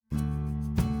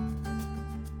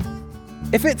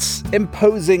If it's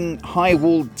imposing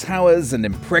high-walled towers and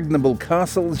impregnable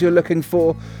castles you're looking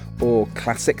for, or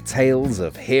classic tales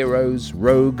of heroes,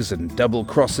 rogues and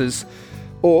double-crossers,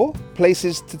 or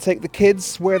places to take the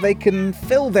kids where they can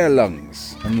fill their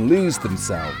lungs and lose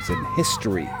themselves in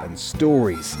history and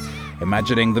stories,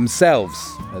 imagining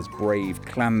themselves as brave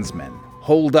clansmen,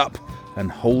 holed up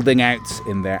and holding out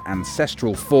in their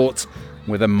ancestral fort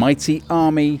with a mighty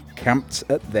army camped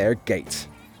at their gate.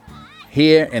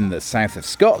 Here in the south of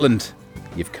Scotland,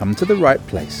 you've come to the right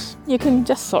place. You can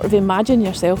just sort of imagine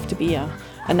yourself to be a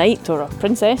knight or a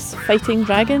princess fighting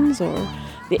dragons or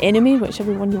the enemy,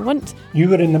 whichever one you want.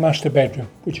 You are in the master bedroom,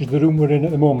 which is the room we're in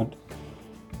at the moment.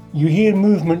 You hear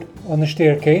movement on the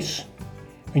staircase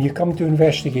and you come to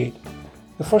investigate.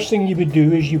 The first thing you would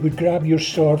do is you would grab your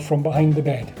sword from behind the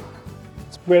bed.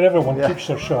 It's where everyone keeps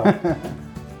their sword.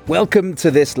 Welcome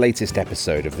to this latest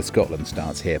episode of the Scotland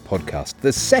Starts Here podcast,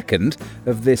 the second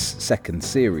of this second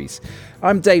series.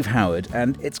 I'm Dave Howard,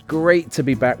 and it's great to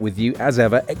be back with you as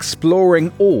ever,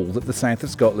 exploring all that the south of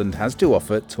Scotland has to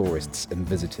offer tourists and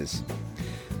visitors.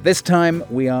 This time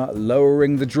we are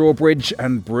lowering the drawbridge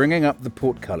and bringing up the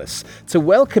portcullis to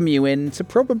welcome you in to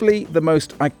probably the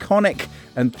most iconic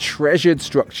and treasured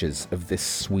structures of this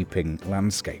sweeping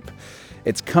landscape.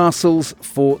 It's castles,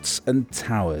 forts and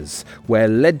towers, where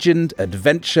legend,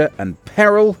 adventure and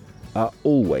peril are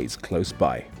always close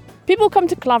by. People come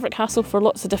to Calaverick Castle for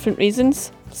lots of different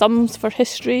reasons. Some's for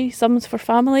history, some's for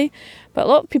family, but a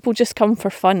lot of people just come for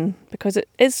fun because it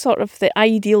is sort of the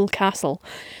ideal castle.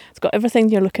 It's got everything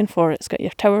you're looking for. It's got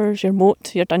your towers, your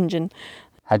moat, your dungeon.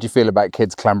 How do you feel about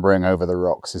kids clambering over the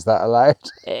rocks? Is that allowed?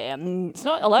 It's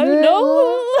not allowed,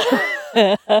 no.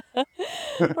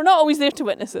 We're not always there to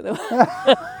witness it, though.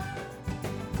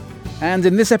 And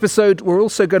in this episode, we're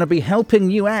also going to be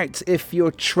helping you out if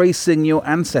you're tracing your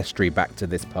ancestry back to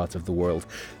this part of the world.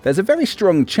 There's a very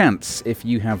strong chance if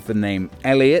you have the name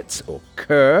Elliot or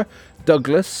Kerr,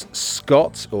 Douglas,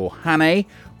 Scott or Hannay,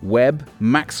 Webb,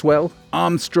 Maxwell,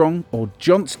 Armstrong or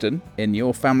Johnston in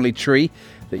your family tree,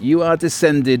 that you are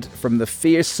descended from the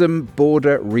fearsome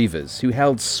Border Reivers who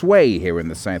held sway here in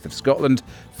the south of Scotland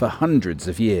for hundreds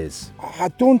of years. I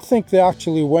don't think they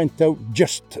actually went out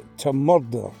just to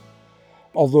murder,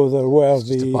 although there were It's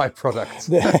just a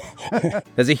byproduct.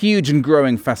 There's a huge and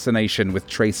growing fascination with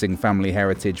tracing family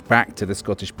heritage back to the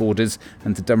Scottish borders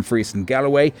and to Dumfries and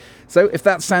Galloway. So if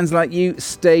that sounds like you,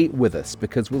 stay with us,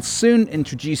 because we'll soon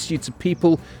introduce you to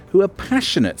people who are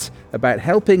passionate about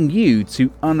helping you to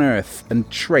unearth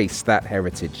and trace that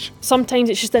heritage. Sometimes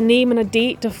it's just a name and a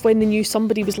date of when they knew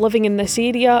somebody was living in this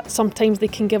area. Sometimes they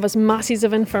can give us masses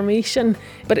of information,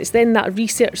 but it's then that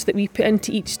research that we put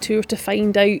into each tour to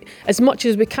find out as much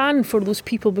as we can for those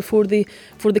people before they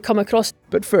come across.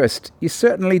 But first, you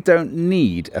certainly don't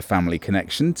need a family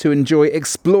connection to enjoy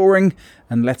exploring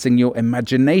and letting your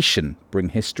imagination bring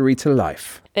history to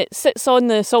life. It sits on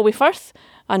the Solway Firth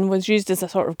and was used as a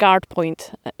sort of guard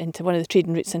point into one of the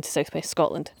trading routes into southwest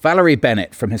Scotland. Valerie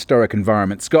Bennett from Historic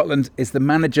Environment Scotland is the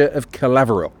manager of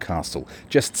Calaverick Castle,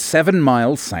 just 7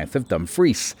 miles south of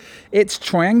Dumfries. Its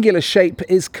triangular shape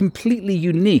is completely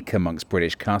unique amongst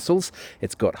British castles.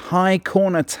 It's got high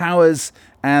corner towers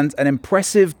and an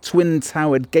impressive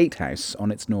twin-towered gatehouse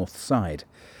on its north side.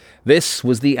 This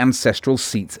was the ancestral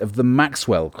seat of the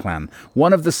Maxwell clan,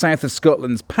 one of the south of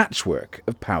Scotland's patchwork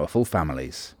of powerful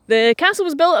families. The castle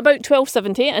was built about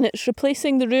 1270 and it's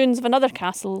replacing the ruins of another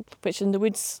castle which is in the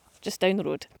woods just down the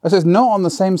road. Oh, so it's not on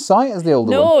the same site as the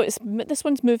older one? No, this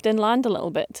one's moved inland a little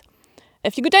bit.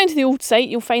 If you go down to the old site,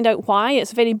 you'll find out why.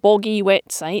 It's a very boggy,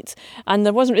 wet site, and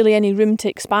there wasn't really any room to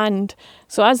expand.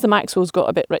 So as the Maxwells got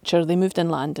a bit richer, they moved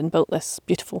inland and built this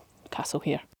beautiful castle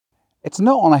here. It's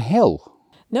not on a hill.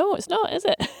 No, it's not, is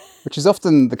it? Which is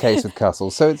often the case with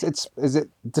castles. So is it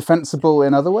defensible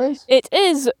in other ways? It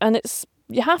is, and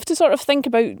you have to sort of think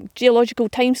about geological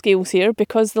timescales here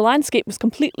because the landscape was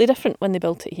completely different when they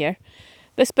built it here.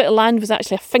 This bit of land was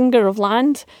actually a finger of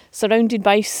land surrounded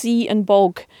by sea and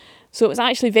bog. So it was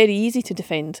actually very easy to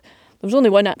defend. There was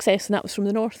only one access and that was from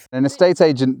the north. In estate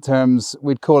agent terms,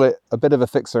 we'd call it a bit of a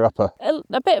fixer-upper.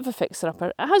 A bit of a fixer-upper.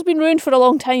 It has been ruined for a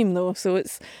long time though, so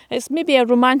it's maybe a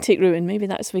romantic ruin, maybe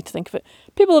that's the way to think of it.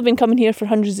 People have been coming here for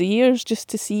hundreds of years just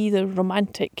to see the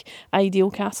romantic, ideal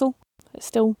castle. It's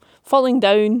still falling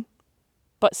down,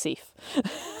 but safe.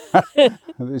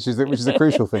 which is a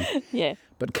crucial thing. Yeah.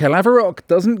 But Calaverick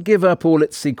doesn't give up all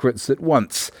its secrets at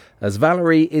once, as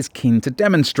Valerie is keen to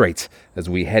demonstrate as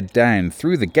we head down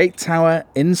through the gate tower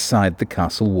inside the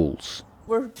castle walls.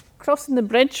 We're crossing the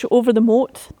bridge over the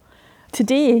moat.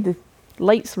 Today, the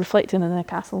light's reflecting in the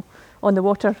castle on the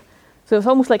water. So it's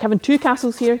almost like having two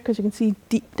castles here because you can see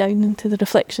deep down into the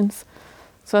reflections.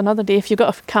 So another day, if you've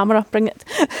got a camera, bring it.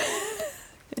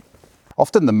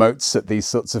 Often the moats at these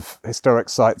sorts of historic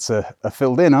sites are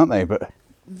filled in, aren't they? But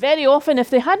very often, if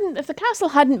the castle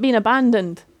hadn't been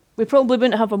abandoned, we probably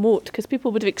wouldn't have a moat because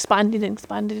people would have expanded and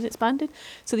expanded and expanded.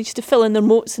 So they used to fill in their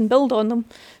moats and build on them.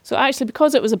 So actually,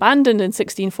 because it was abandoned in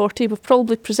 1640, we've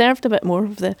probably preserved a bit more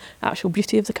of the actual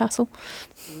beauty of the castle.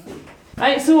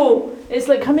 Right, so it's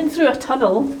like coming through a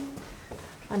tunnel,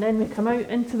 and then we come out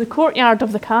into the courtyard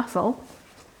of the castle,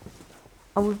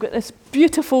 and we've got this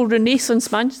beautiful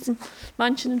Renaissance mansion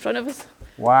in front of us.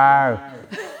 wow.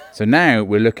 So now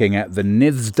we're looking at the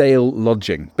Nithsdale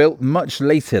Lodging, built much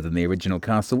later than the original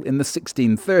castle in the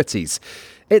 1630s.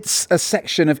 It's a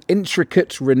section of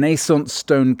intricate Renaissance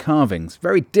stone carvings,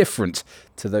 very different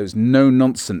to those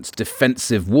no-nonsense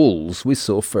defensive walls we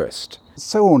saw first.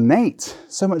 So ornate,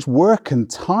 so much work and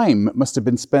time must have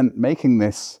been spent making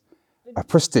this a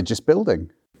prestigious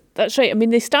building. That's right. I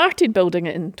mean, they started building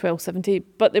it in 1270,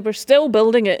 but they were still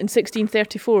building it in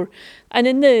 1634. And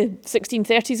in the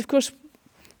 1630s, of course,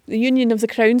 the union of the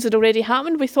crowns had already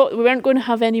happened. We thought we weren't going to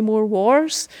have any more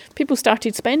wars. People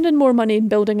started spending more money in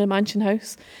building a mansion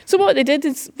house. So what they did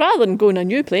is, rather than going a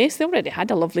new place, they already had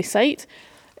a lovely site.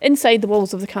 Inside the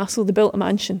walls of the castle, they built a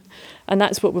mansion. And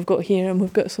that's what we've got here. And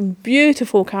we've got some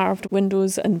beautiful carved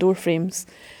windows and door frames.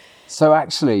 So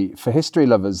actually, for history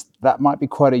lovers, that might be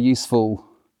quite a useful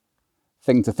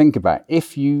thing to think about.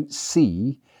 If you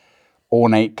see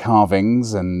ornate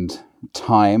carvings and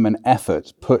time and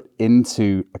effort put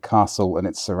into a castle and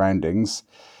its surroundings,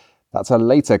 that's a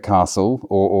later castle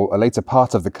or a later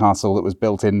part of the castle that was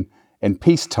built in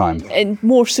peacetime. In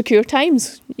more secure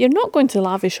times. You're not going to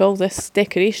lavish all this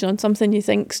decoration on something you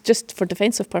think's just for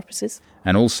defensive purposes.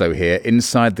 And also here,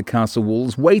 inside the castle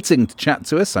walls, waiting to chat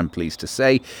to us, I'm pleased to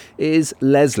say, is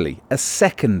Leslie, a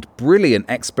second brilliant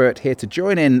expert here to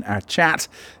join in our chat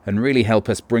and really help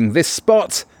us bring this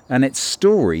spot and its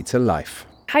story to life.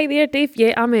 Hi there, Dave.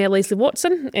 Yeah, I'm Leslie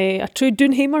Watson, a true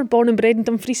Doonhamer, born and bred in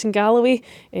Dumfries and Galloway.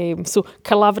 So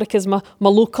Carlaverick is my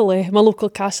local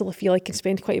castle, if you like, and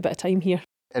spend quite a bit of time here.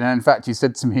 And in fact, you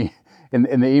said to me in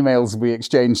the emails we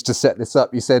exchanged to set this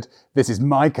up, you said, "This is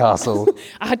my castle."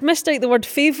 I had missed out the word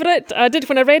favourite. I did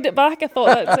when I read it back. I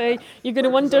thought that you're going to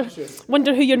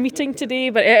wonder who you're meeting today,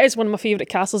 but it is one of my favourite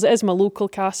castles. It is my local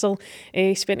castle.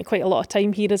 Spent quite a lot of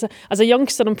time here as a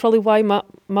youngster, and probably why my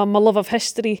love of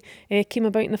history came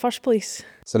about in the first place.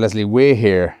 So Leslie, we're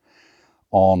here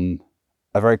on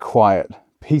a very quiet,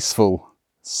 peaceful,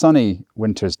 sunny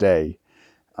winter's day.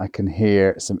 I can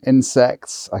hear some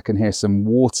insects. I can hear some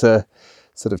water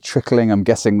sort of trickling. I'm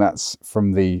guessing that's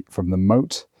from the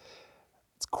moat.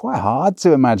 It's quite hard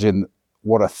to imagine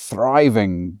what a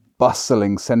thriving,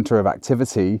 bustling centre of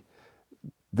activity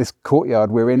this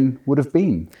courtyard we're in would have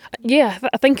been. Yeah,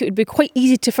 I think it would be quite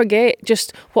easy to forget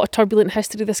just what a turbulent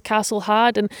history this castle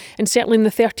had, and certainly in the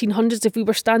 1300s, if we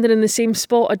were standing in the same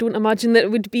spot, I don't imagine that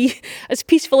it would be as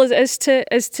peaceful as it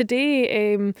is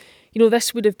today.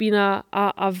 This would have been a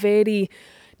very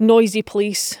noisy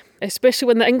place, especially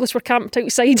when the English were camped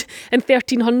outside in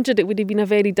 1300. It would have been a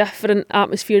very different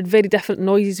atmosphere, very different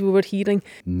noises we were hearing.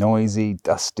 Noisy,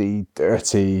 dusty,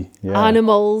 dirty. Yeah.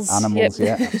 Animals. Yep.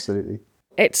 Yeah, absolutely.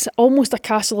 It's almost a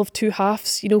castle of two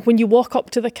halves. When you walk up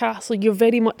to the castle, you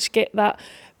very much get that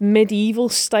medieval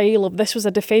style of this was a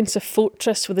defensive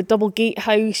fortress with a double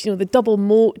gatehouse, the double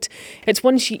moat. It's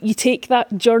once you take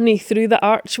that journey through the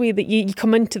archway that you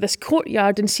come into this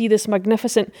courtyard and see this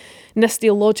magnificent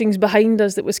Nithsdale Lodgings behind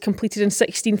us that was completed in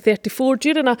 1634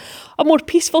 during a more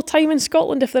peaceful time in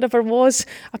Scotland, if there ever was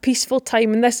a peaceful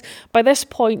time. And by this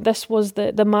point, this was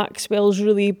the Maxwells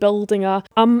really building not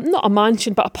a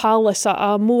mansion, but a palace,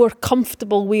 a more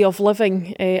comfortable way of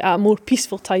living at a more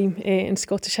peaceful time in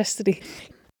Scottish history.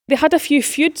 They had a few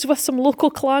feuds with some local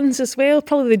clans as well.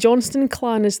 Probably the Johnston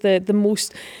clan is the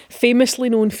most famously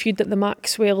known feud that the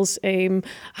Maxwells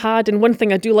had. And one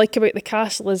thing I do like about the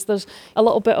castle is there's a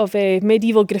little bit of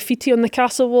medieval graffiti on the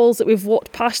castle walls that we've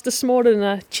walked past this morning.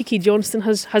 A cheeky Johnston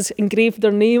has engraved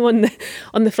their name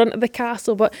on the front of the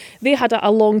castle. But they had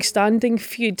a long-standing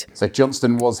feud. So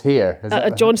Johnston was here.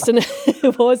 Johnston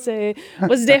was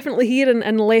definitely here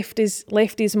and left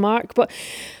his mark. But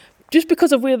just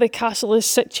because of where the castle is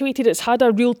situated, it's had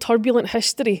a real turbulent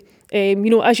history.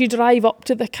 As you drive up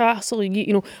to the castle,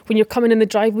 when you're coming in the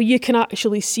driveway, you can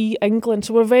actually see England.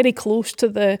 So we're very close to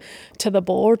the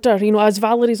border. As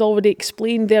Valerie's already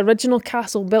explained, the original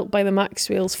castle built by the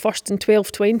Maxwells first in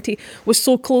 1220 was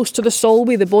so close to the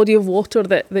Solway, the body of water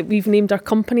that we've named our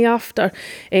company after,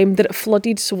 that it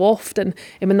flooded so often.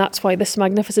 And that's why this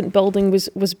magnificent building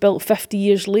was built 50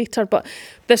 years later. But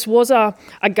this was a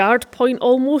guard point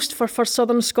almost for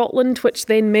southern Scotland, which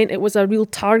then meant it was a real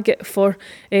target for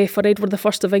Edward I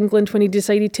of England when he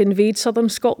decided to invade southern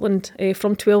Scotland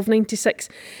from 1296.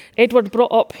 Edward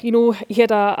brought up, he had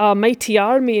a mighty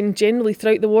army, and generally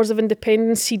throughout the Wars of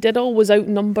Independence he did always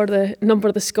outnumber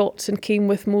the Scots and came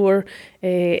with more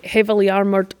heavily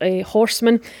armoured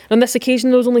horsemen. On this occasion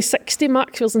there was only 60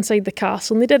 Maxwells inside the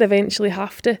castle, and they did eventually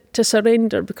have to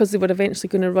surrender because they were eventually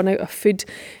going to run out of food.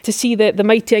 To see the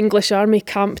mighty English army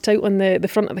camped out on the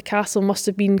front of the castle must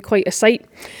have been quite a sight.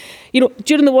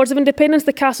 During the Wars of Independence,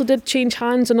 the castle did change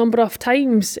hands a number of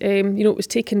times. It was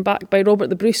taken back by Robert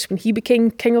the Bruce when he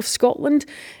became King of Scotland.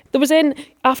 There was then,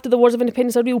 after the Wars of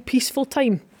Independence, a real peaceful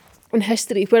time in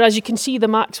history, whereas you can see the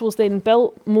Maxwells then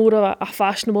built more of a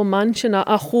fashionable mansion,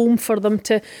 a home for them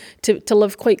to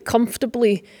live quite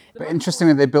comfortably. But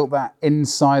interestingly, they built that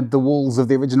inside the walls of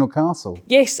the original castle.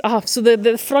 Yes, so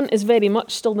the front is very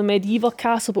much still the medieval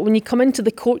castle, but when you come into the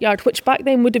courtyard, which back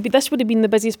then would have been the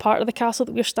busiest part of the castle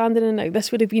that we're standing in now, this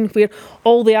would have been where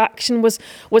all the action was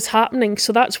happening.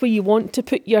 So that's where you want to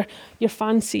put your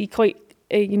fancy, quite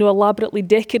elaborately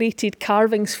decorated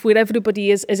carvings where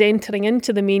everybody is entering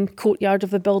into the main courtyard of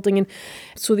the building, and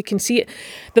so they can see it.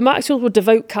 The Maxwells were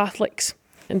devout Catholics,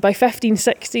 and by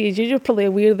 1560, you're probably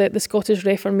aware that the Scottish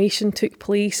Reformation took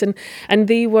place, and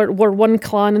they were one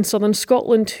clan in southern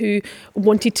Scotland who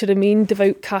wanted to remain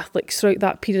devout Catholics throughout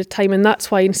that period of time, and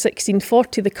that's why in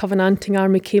 1640 the Covenanting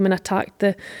army came and attacked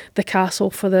the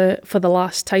castle for the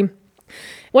last time.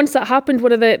 Once that happened,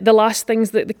 one of the last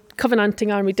things that the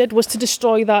Covenanting army did was to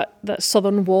destroy that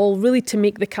southern wall, really to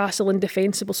make the castle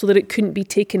indefensible so that it couldn't be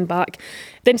taken back.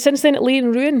 Then since then it lay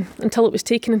in ruin until it was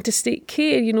taken into state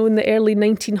care, in the early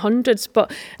 1900s.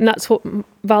 And that's what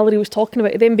Valerie was talking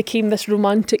about. It then became this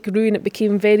romantic ruin. It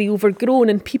became very overgrown,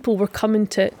 and people were coming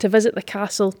to visit the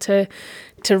castle to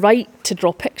write, to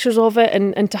draw pictures of it,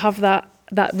 and to have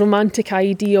that romantic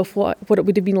idea of what it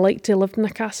would have been like to live in a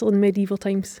castle in medieval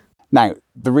times. Now,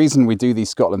 the reason we do these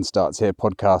Scotland Starts Here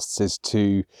podcasts is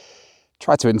to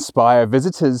try to inspire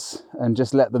visitors and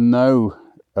just let them know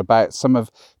about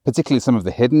particularly some of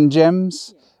the hidden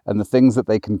gems and the things that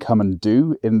they can come and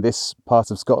do in this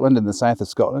part of Scotland, in the south of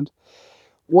Scotland.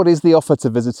 What is the offer to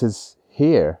visitors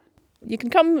here? You can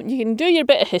come, you can do your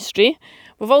bit of history.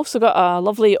 We've also got a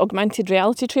lovely augmented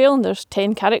reality trail, and there's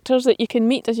 10 characters that you can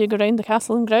meet as you go around the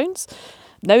castle and grounds.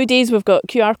 Nowadays we've got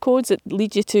QR codes that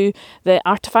lead you to the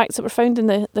artefacts that were found in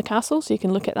the castle, so you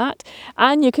can look at that.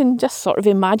 And you can just sort of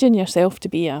imagine yourself to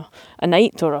be a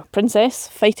knight or a princess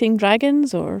fighting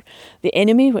dragons or the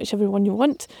enemy, whichever one you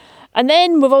want. And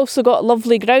then we've also got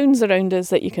lovely grounds around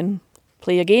us that you can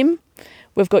play a game.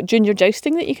 We've got junior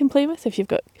jousting that you can play with if you've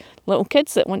got little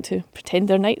kids that want to pretend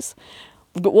they're knights.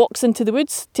 We've got walks into the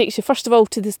woods, takes you first of all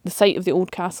to the site of the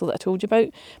old castle that I told you about,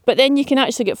 but then you can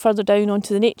actually get further down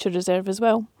onto the nature reserve as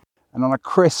well. And on a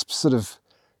crisp, sort of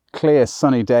clear,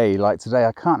 sunny day like today,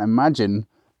 I can't imagine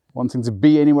wanting to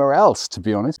be anywhere else, to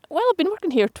be honest. Well, I've been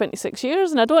working here 26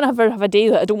 years and I don't ever have a day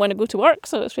that I don't want to go to work,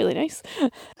 so it's really nice.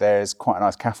 There's quite a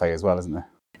nice cafe as well, isn't there?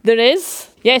 There is.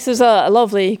 Yes, there's a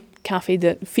lovely cafe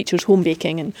that features home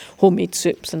baking and homemade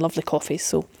soups and lovely coffees,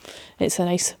 so it's a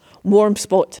nice warm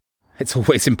spot. It's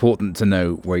always important to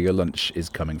know where your lunch is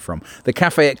coming from. The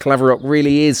cafe at Claverrock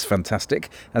really is fantastic,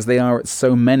 as they are at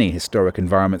so many Historic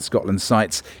Environment Scotland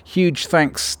sites. Huge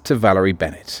thanks to Valerie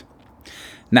Bennett.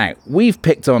 Now, we've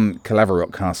picked on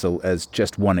Claverrock Castle as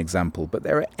just one example, but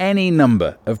there are any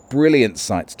number of brilliant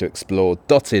sites to explore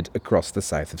dotted across the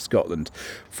south of Scotland.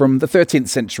 From the 13th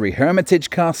century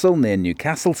Hermitage Castle near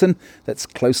Newcastleton, that's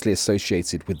closely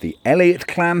associated with the Elliot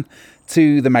clan,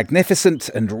 to the magnificent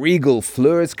and regal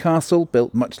Fleurs Castle,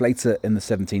 built much later in the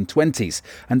 1720s,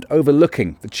 and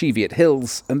overlooking the Cheviot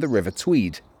Hills and the River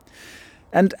Tweed.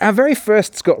 And our very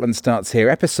first Scotland Starts Here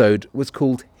episode was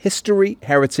called History,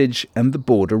 Heritage and the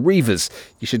Border Reivers.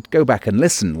 You should go back and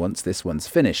listen once this one's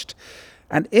finished.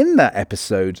 And in that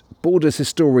episode, Borders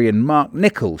historian Mark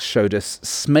Nicholl showed us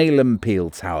Smailham Peel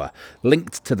Tower,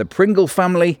 linked to the Pringle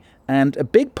family and a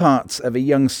big part of a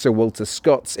young Sir Walter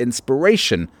Scott's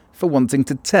inspiration for wanting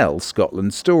to tell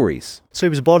Scotland stories. So he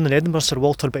was born in Edinburgh, Sir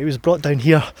Walter, but he was brought down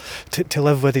here to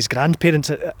live with his grandparents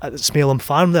at Smailham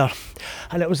Farm there.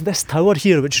 And it was this tower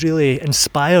here which really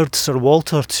inspired Sir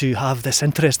Walter to have this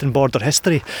interest in border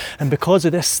history. And because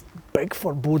of this big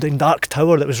foreboding dark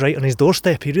tower that was right on his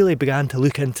doorstep, he really began to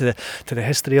look into the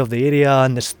history of the area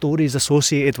and the stories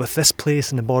associated with this place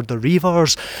and the Border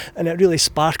Reivers, and it really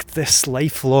sparked this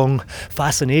lifelong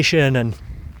fascination and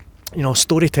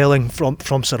storytelling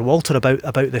from Sir Walter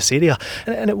about this area.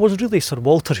 And it was really Sir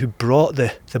Walter who brought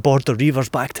the Border Reivers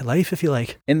back to life, if you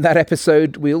like. In that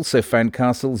episode, we also found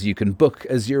castles you can book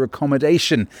as your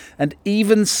accommodation and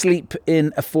even sleep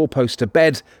in a 4-poster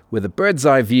bed with a bird's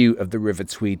eye view of the River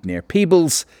Tweed near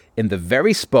Peebles, in the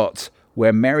very spot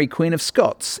where Mary Queen of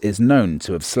Scots is known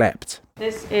to have slept.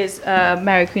 This is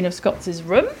Mary Queen of Scots'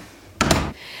 room.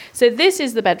 So this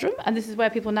is the bedroom, and this is where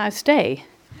people now stay.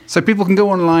 So people can go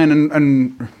online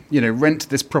and rent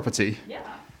this property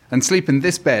and sleep in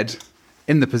this bed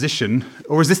in the position,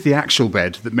 or is this the actual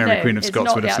bed that Mary Queen of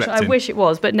Scots would have slept in? I wish it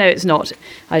was, but no, it's not.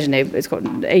 I don't know, it's got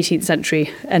 18th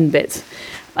century end bits.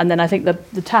 And then I think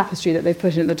the tapestry that they've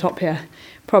put in at the top here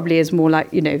probably is more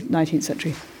like, 19th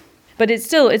century. But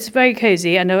it's very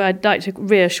cosy. I know I'd like to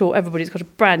reassure everybody it's got a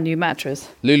brand new mattress.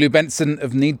 Lulu Benson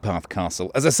of Needpath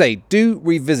Castle. As I say, do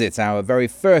revisit our very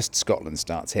first Scotland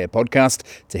Starts Here podcast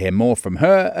to hear more from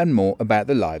her and more about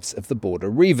the lives of the Border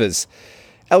Reivers.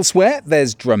 Elsewhere,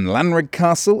 there's Drumlanrig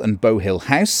Castle and Bowhill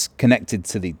House, connected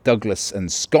to the Douglas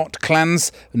and Scott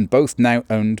clans, and both now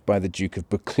owned by the Duke of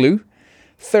Buccleuch.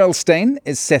 Thirlstane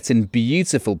is set in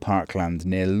beautiful parkland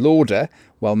near Lauder,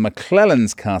 while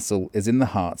MacLellan's Castle is in the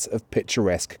heart of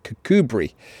picturesque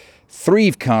Kirkcudbright.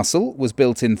 Thrieve Castle was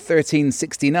built in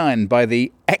 1369 by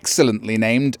the excellently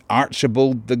named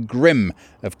Archibald the Grim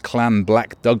of Clan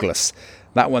Black Douglas.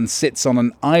 That one sits on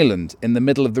an island in the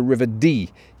middle of the River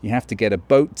Dee. You have to get a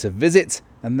boat to visit,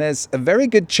 and there's a very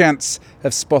good chance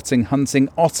of spotting hunting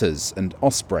otters and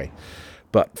osprey.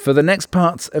 But for the next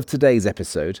part of today's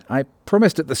episode, I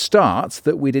promised at the start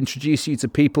that we'd introduce you to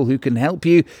people who can help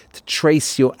you to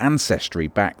trace your ancestry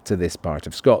back to this part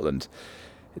of Scotland.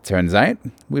 It turns out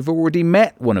we've already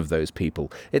met one of those people.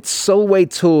 It's Solway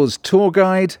Tours tour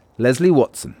guide, Leslie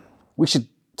Watson. We should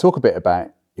talk a bit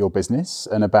about your business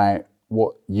and about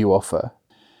what you offer.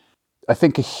 I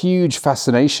think a huge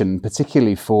fascination,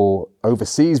 particularly for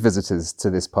overseas visitors to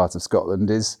this part of Scotland,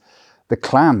 is the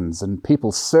clans and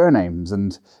people's surnames.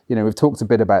 And, we've talked a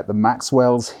bit about the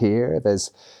Maxwells here.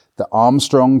 There's the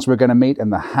Armstrongs we're going to meet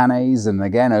and the Hannays. And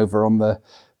again, over on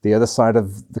the other side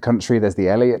of the country, there's the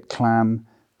Elliott clan.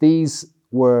 These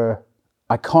were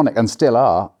iconic, and still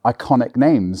are, iconic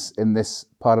names in this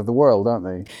part of the world, aren't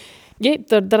they? Yeah,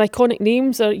 they're iconic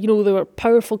names. They were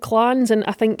powerful clans, and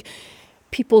I think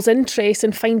people's interest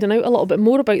in finding out a little bit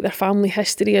more about their family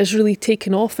history has really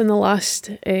taken off in the last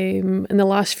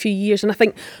few years. And I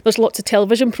think there's lots of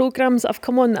television programmes that have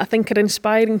come on that I think are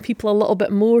inspiring people a little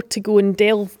bit more to go and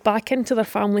delve back into their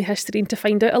family history and to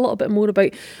find out a little bit more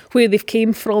about where they've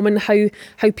came from and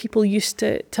how people used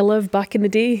to live back in the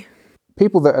day.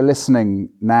 People that are listening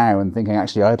now and thinking,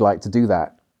 actually, I'd like to do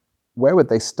that, where would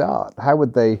they start? How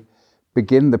would they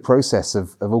begin the process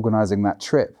of organising that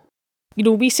trip?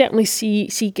 We certainly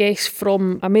see guests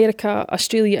from America,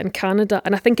 Australia and Canada,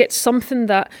 and I think it's something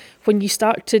that when you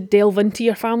start to delve into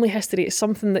your family history, it's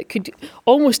something that could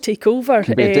almost take over. It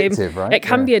can be addictive, right? It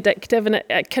can be addictive, and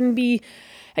it can be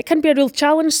a real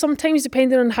challenge sometimes,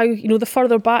 depending on how, the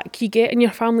further back you get in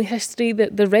your family history,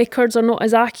 the records are not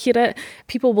as accurate.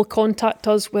 People will contact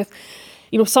us with,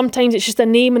 sometimes it's just a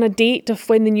name and a date of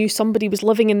when they knew somebody was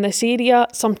living in this area.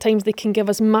 Sometimes they can give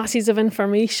us masses of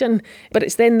information, but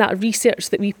it's then that research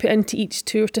that we put into each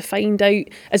tour to find out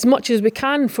as much as we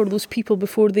can for those people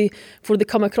before they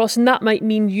come across. And that might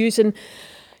mean using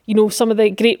some of the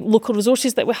great local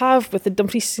resources that we have with the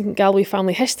Dumfries and Galloway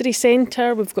Family History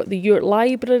Centre. We've got the Ewart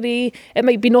Library. It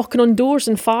might be knocking on doors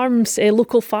and farms,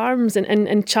 local farms,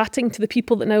 and chatting to the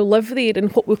people that now live there.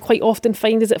 And what we quite often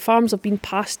find is that farms have been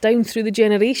passed down through the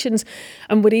generations,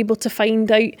 and we're able to find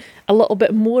out a little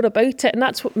bit more about it. And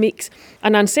that's what makes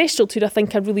an ancestral tour, I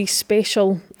think, a really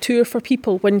special tour for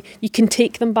people, when you can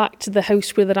take them back to the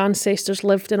house where their ancestors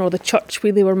lived in, or the church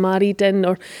where they were married in,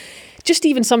 or just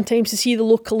even sometimes to see the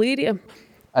local area.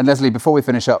 And Leslie, before we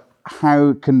finish up,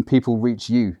 how can people reach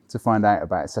you to find out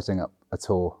about setting up a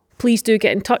tour? Please do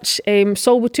get in touch.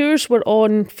 Solway Tours, we're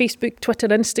on Facebook, Twitter,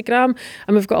 Instagram,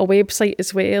 and we've got a website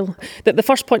as well. The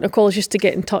first point of call is just to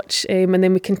get in touch, and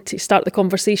then we can start the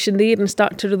conversation there and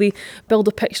start to really build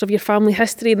a picture of your family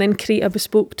history and then create a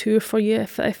bespoke tour for you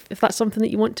if that's something that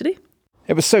you want to do.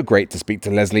 It was so great to speak to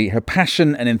Leslie. Her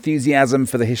passion and enthusiasm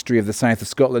for the history of the south of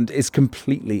Scotland is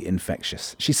completely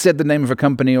infectious. She said the name of her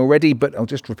company already, but I'll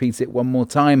just repeat it one more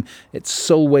time. It's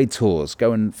Solway Tours.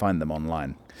 Go and find them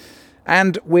online.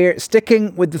 And we're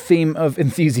sticking with the theme of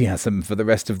enthusiasm for the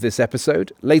rest of this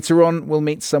episode. Later on, we'll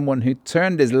meet someone who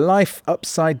turned his life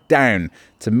upside down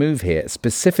to move here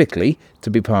specifically to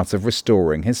be part of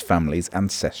restoring his family's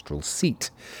ancestral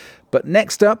seat. But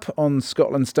next up on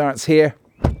Scotland Starts Here,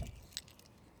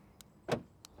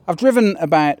 I've driven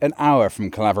about an hour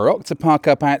from Claverock to park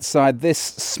up outside this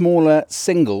smaller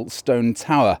single stone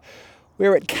tower.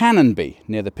 We're at Canonby,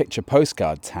 near the picture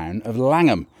postcard town of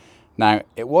Langham. Now,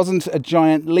 it wasn't a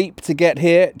giant leap to get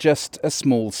here, just a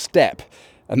small step.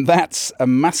 And that's a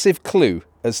massive clue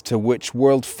as to which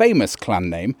world-famous clan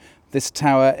name this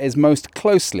tower is most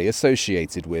closely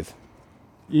associated with.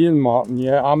 Ian Martin,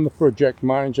 yeah, I'm the project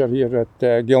manager here at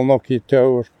Gilnockie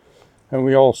Tower, and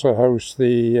we also house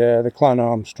the Clan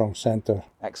Armstrong Centre.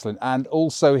 Excellent. And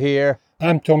also here,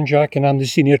 I'm Tom Jack and I'm the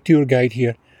senior tour guide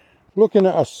here. Looking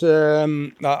at us,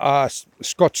 at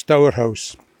Scots Tower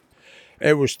House.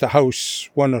 It was to house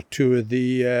one or two of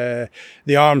the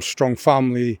Armstrong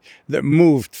family that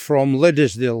moved from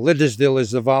Liddesdale. Liddesdale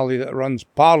is the valley that runs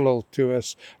parallel to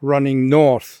us, running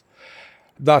north.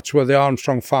 That's where the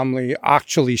Armstrong family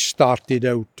actually started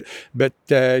out. But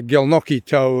Gilnockie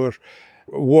Tower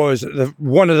was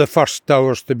one of the first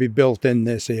towers to be built in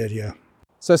this area.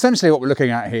 so essentially what we're looking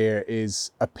at here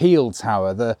is a Peel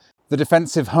Tower, the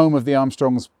defensive home of the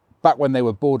Armstrongs back when they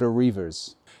were Border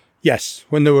Reivers. Yes,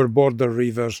 when they were Border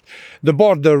Reivers. The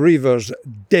Border Reivers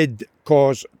did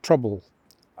cause trouble.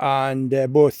 And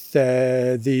both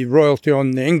the royalty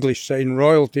on the English side and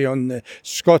royalty on the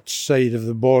Scots side of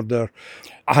the border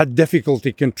had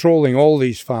difficulty controlling all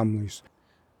these families.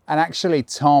 And actually,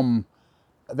 Tom,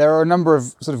 there are a number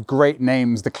of sort of great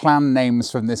names, the clan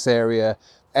names from this area.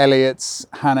 Elliots,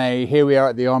 Hannay, here we are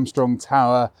at the Armstrong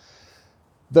Tower.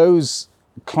 Those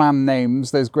clan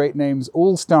names, those great names,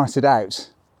 all started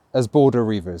out as Border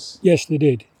Reivers. Yes, they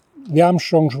did. The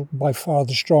Armstrongs were by far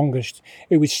the strongest.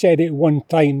 It was said at one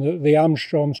time that the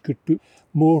Armstrongs could put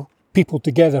more people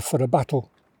together for a battle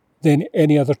than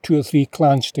any other 2 or 3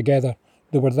 clans together.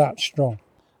 They were that strong.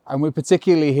 And we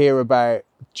particularly hear about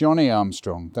Johnny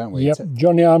Armstrong, don't we? Yep,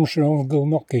 Johnny Armstrong of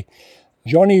Gilnockie.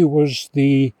 Johnny was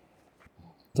the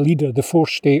leader, the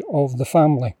forestay of the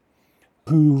family,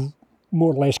 who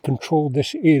more or less controlled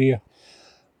this area.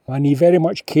 And he very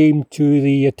much came to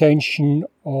the attention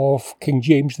of King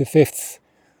James V.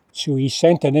 So he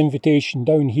sent an invitation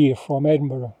down here from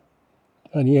Edinburgh,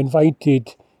 and he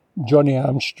invited Johnny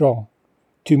Armstrong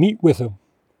to meet with him.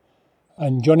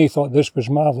 And Johnny thought this was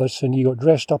marvellous, and he got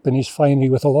dressed up in his finery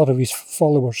with a lot of his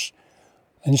followers.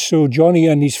 And so Johnny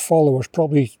and his followers,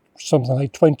 probably something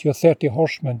like 20 or 30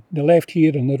 horsemen, they left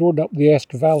here and they rode up the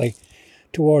Esk Valley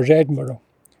towards Edinburgh.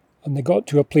 And they got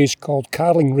to a place called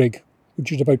Carlingrig,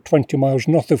 which is about 20 miles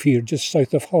north of here, just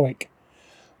south of Howick.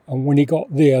 And when he got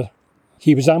there,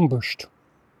 he was ambushed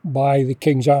by the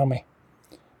King's army.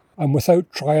 And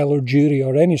without trial or jury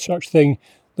or any such thing,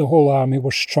 the whole army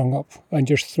was strung up and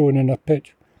just thrown in a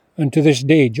pit. And to this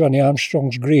day, Johnny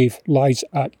Armstrong's grave lies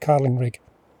at Carlingrig.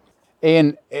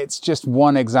 Ian, it's just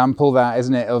one example, that,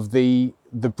 isn't it, of the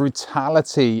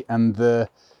brutality and the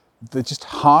just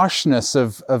harshness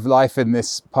of life in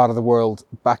this part of the world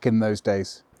back in those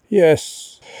days.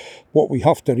 Yes. What we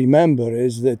have to remember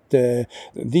is that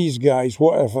these guys,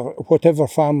 whatever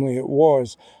family it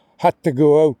was, had to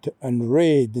go out and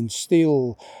raid and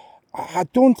steal. I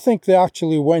don't think they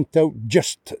actually went out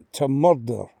just to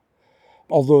murder,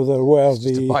 although there were It's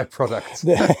just a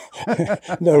byproduct.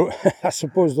 I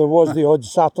suppose there was the odd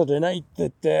Saturday night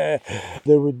that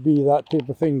there would be that type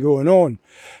of thing going on.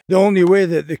 The only way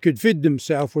that they could feed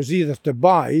themselves was either to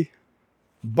buy,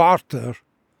 barter,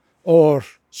 or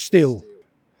steal.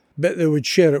 But they would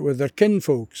share it with their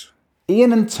kinfolks.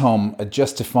 Ian and Tom are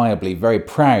justifiably very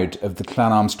proud of the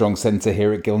Clan Armstrong Centre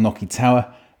here at Gilnockie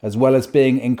Tower. As well as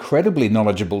being incredibly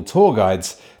knowledgeable tour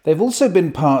guides, they've also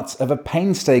been part of a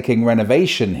painstaking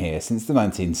renovation here since the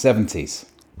 1970s.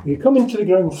 You come into the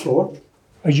ground floor.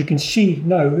 As you can see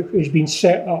now, it's been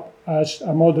set up as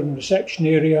a modern reception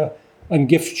area and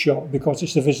gift shop because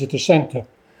it's a visitor centre.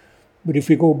 But if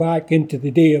we go back into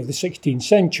the day of the 16th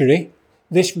century,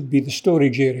 this would be the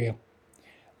storage area.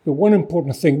 The one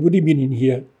important thing would have been in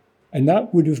here, and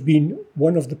that would have been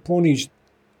one of the ponies.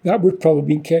 That would probably have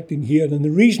been kept in here, and the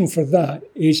reason for that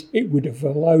is it would have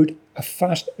allowed a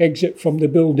fast exit from the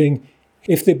building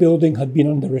if the building had been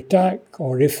under attack,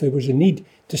 or if there was a need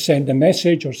to send a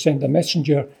message or send a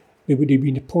messenger. There would have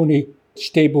been a pony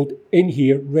stabled in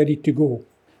here ready to go.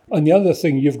 And the other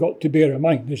thing you've got to bear in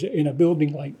mind is that in a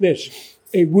building like this,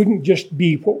 it wouldn't just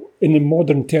be what in the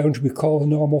modern terms we call a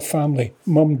normal family,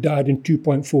 mum, dad and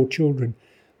 2.4 children.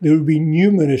 There would be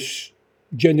numerous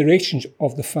generations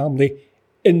of the family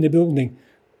in the building.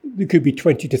 There could be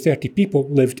 20 to 30 people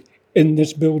lived in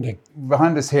this building.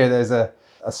 Behind us here, there's a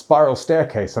spiral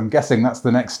staircase. I'm guessing that's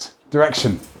the next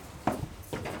direction.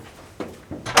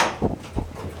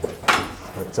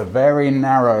 It's a very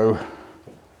narrow,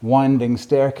 winding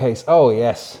staircase. Oh,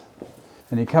 yes.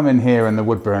 And you come in here and the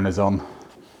wood burner's on.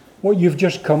 What you've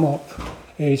just come up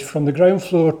is from the ground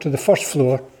floor to the first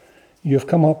floor, you've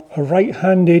come up a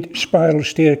right-handed spiral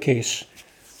staircase.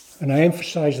 And I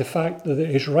emphasise the fact that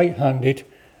it is right-handed.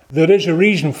 There is a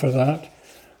reason for that.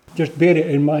 Just bear it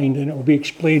in mind and it will be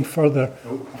explained further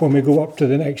when we go up to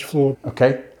the next floor.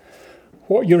 Okay.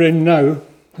 What you're in now,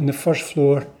 on the first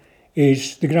floor,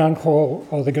 is the grand hall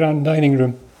or the grand dining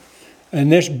room.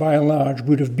 And this, by and large,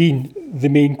 would have been the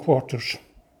main quarters,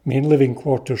 main living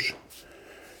quarters.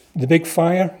 The big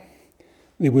fire,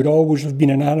 there would always have been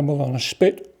an animal on a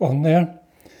spit on there.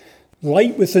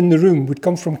 Light within the room would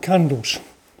come from candles.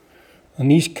 And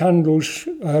these candles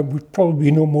would probably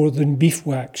be no more than beef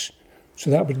wax. So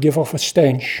that would give off a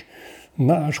stench. And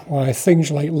that is why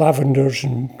things like lavenders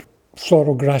and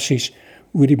floral grasses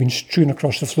would have been strewn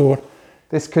across the floor.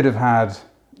 This could have had,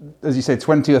 as you say,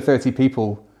 20 or 30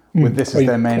 people with this as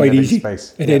their main quite living easy,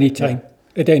 space. At any time.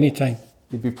 At any time.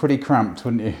 You'd be pretty cramped,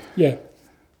 wouldn't you? Yeah.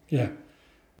 Yeah.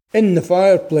 In the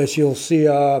fireplace, you'll see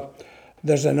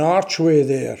there's an archway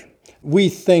there. We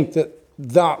think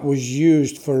that was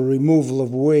used for removal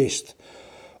of waste,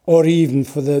 or even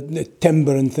for the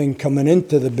timber and thing coming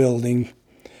into the building,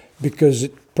 because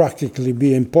it practically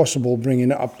be impossible bringing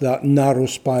it up that narrow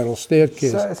spiral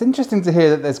staircase. So it's interesting to hear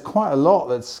that there's quite a lot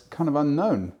that's kind of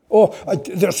unknown. Oh,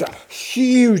 there's a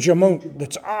huge amount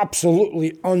that's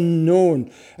absolutely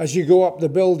unknown. As you go up the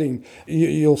building,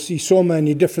 you'll see so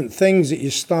many different things that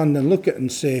you stand and look at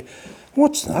and say,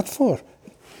 what's that for?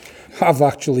 I've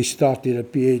actually started a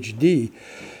PhD,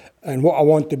 and what I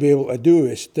want to be able to do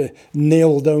is to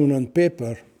nail down on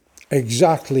paper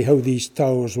exactly how these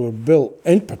towers were built,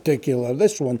 in particular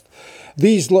this one.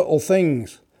 These little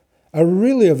things are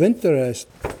really of interest.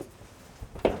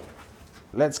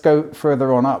 Let's go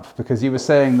further on up, because you were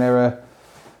saying there are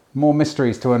more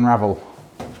mysteries to unravel.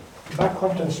 Back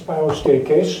onto the spiral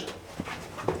staircase,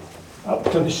 up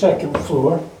to the second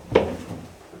floor,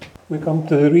 we come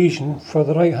to the reason for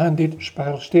the right-handed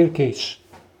spiral staircase.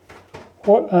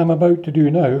 What I'm about to do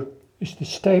now is to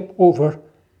step over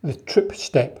the trip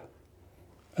step,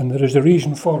 and there is a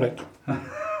reason for it.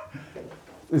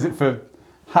 Is it for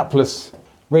hapless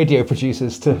radio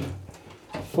producers to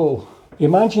fall?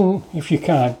 Imagine, if you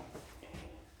can,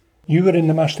 you were in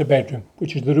the master bedroom,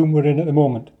 which is the room we're in at the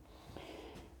moment.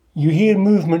 You hear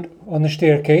movement on the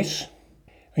staircase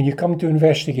and you come to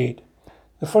investigate.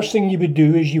 The first thing you would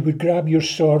do is you would grab your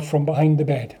sword from behind the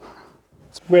bed.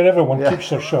 It's where everyone keeps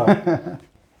their sword.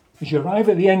 As you arrive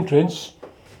at the entrance,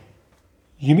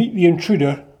 you meet the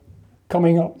intruder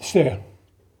coming up the stair.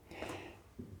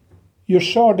 Your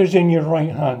sword is in your right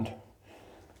hand.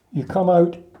 You come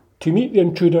out to meet the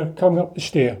intruder coming up the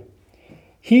stair.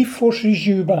 He forces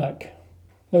you back.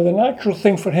 Now the natural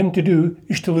thing for him to do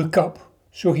is to look up,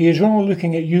 so he is only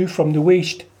looking at you from the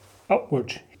waist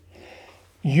upwards.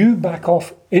 You back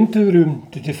off into the room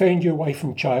to defend your wife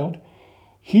and child.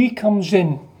 He comes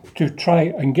in to try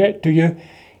and get to you.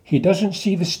 He doesn't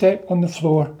see the step on the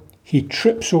floor. He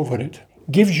trips over it,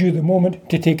 gives you the moment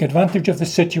to take advantage of the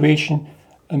situation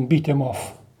and beat him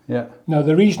off. Yeah. Now,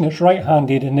 the reason it's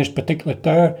right-handed in this particular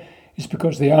tower is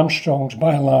because the Armstrongs,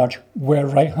 by and large, were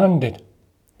right-handed.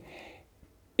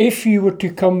 If you were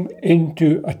to come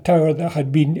into a tower that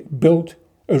had been built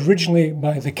originally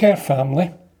by the Kerr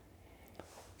family,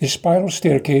 the spiral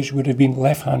staircase would have been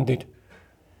left-handed.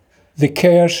 The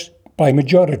Kerrs, by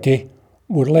majority,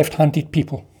 were left-handed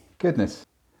people. Goodness.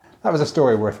 That was a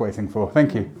story worth waiting for.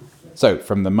 Thank you. So,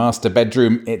 from the master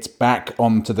bedroom, it's back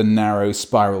onto the narrow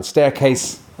spiral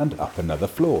staircase and up another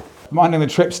floor. Minding the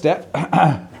trip step.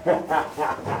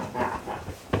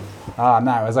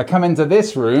 Now, as I come into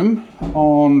this room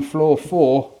on floor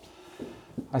 4,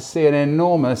 I see an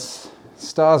enormous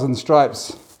Stars and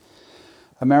Stripes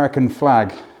American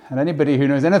flag. And anybody who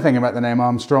knows anything about the name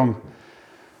Armstrong,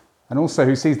 and also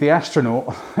who sees the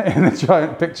astronaut in the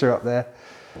giant picture up there,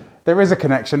 there is a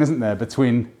connection, isn't there,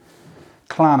 between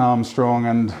Clan Armstrong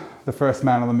and the first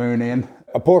man on the moon, Ian?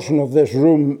 A portion of this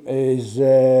room is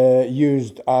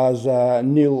used as a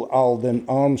Neil Alden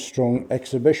Armstrong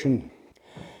exhibition.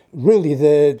 Really,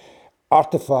 the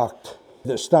artefact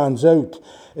that stands out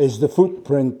is the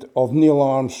footprint of Neil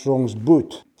Armstrong's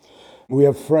boot. We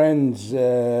have friends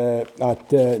at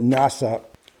NASA.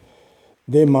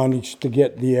 They managed to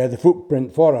get the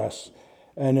footprint for us,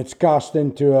 and it's cast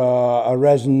into a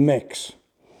resin mix.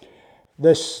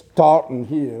 This tartan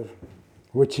here,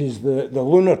 which is the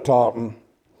lunar tartan,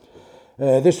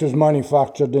 this was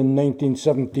manufactured in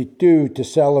 1972 to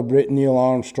celebrate Neil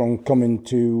Armstrong coming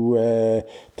to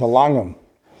Langham.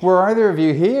 Were either of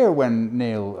you here when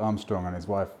Neil Armstrong and his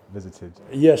wife visited?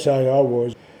 Yes, I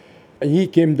was. He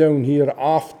came down here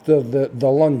after the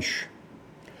lunch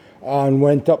and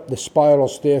went up the spiral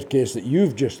staircase that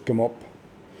you've just come up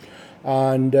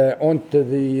and onto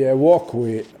the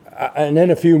walkway. And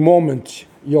in a few moments,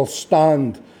 you'll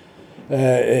stand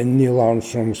in Neil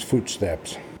Armstrong's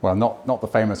footsteps. Well, not the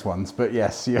famous ones, but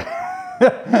yes,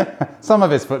 yeah. Some of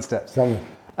his footsteps.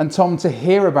 And Tom, to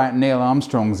hear about Neil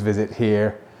Armstrong's visit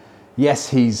here, yes,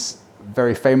 he's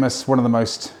very famous, one of the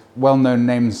most well-known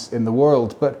names in the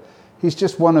world, but he's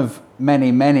just one of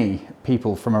many, many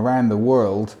people from around the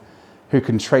world who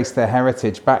can trace their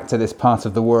heritage back to this part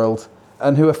of the world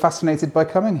and who are fascinated by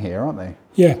coming here, aren't they?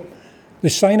 Yeah. The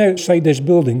sign outside this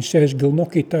building says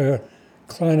Gilnockie Tower,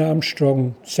 Clan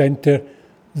Armstrong Centre,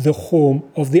 the home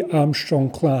of the Armstrong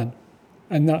clan.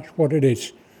 And that's what it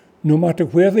is. No matter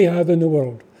where they are in the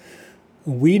world.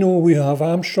 We know we have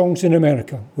Armstrongs in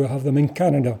America. We have them in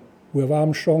Canada. We have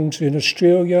Armstrongs in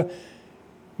Australia,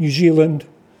 New Zealand.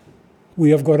 We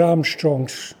have got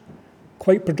Armstrongs,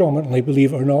 quite predominantly,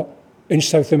 believe it or not, in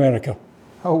South America.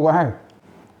 Oh, wow.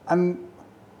 And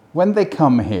when they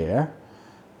come here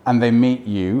and they meet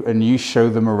you and you show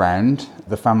them around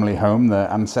the family home, the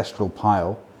ancestral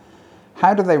pile,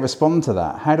 how do they respond to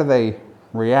that? How do they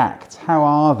react? How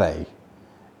are they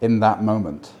in that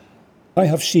moment? I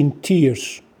have seen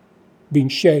tears being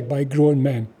shed by grown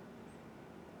men.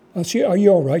 I say, "Are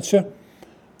you all right, sir?"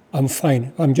 "I'm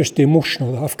fine. I'm just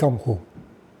emotional that I've come home."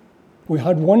 We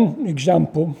had one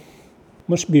example,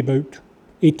 must be about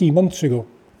 18 months ago,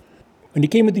 and he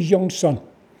came with his young son.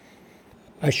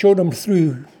 I showed him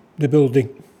through the building,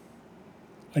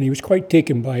 and he was quite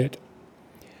taken by it.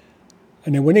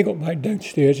 And then when he got back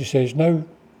downstairs, he says, "Now,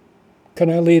 can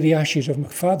I lay the ashes of my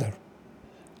father?"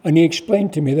 And he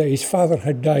explained to me that his father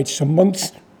had died some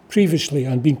months previously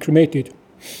and been cremated.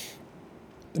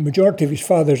 The majority of his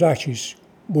father's ashes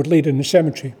were laid in the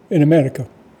cemetery in America.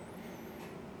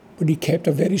 But he kept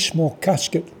a very small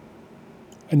casket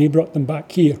and he brought them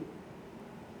back here.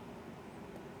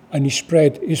 And he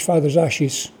spread his father's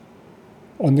ashes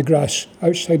on the grass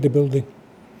outside the building.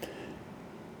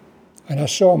 And I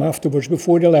saw him afterwards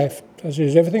before he left. I said,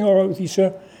 "Is everything all right with you,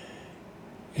 sir?"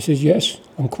 He says, "Yes,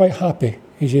 I'm quite happy."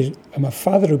 He says, "And my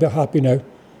father will be happy now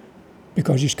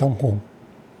because he's come home."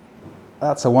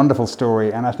 That's a wonderful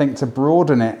story, and I think to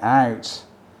broaden it out,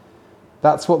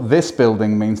 that's what this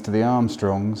building means to the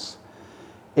Armstrongs.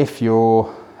 If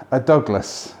you're a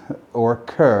Douglas or a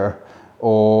Kerr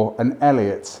or an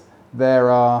Elliot,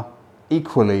 there are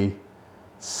equally,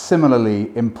 similarly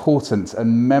important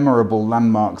and memorable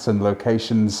landmarks and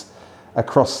locations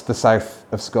across the south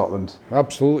of Scotland.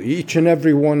 Absolutely. Each and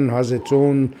every one has its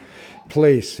own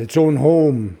place, its own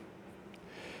home.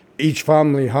 Each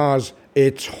family has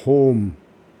its home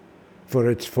for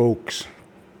its folks.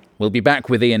 We'll be back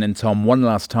with Ian and Tom one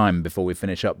last time before we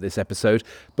finish up this episode,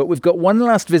 but we've got one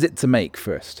last visit to make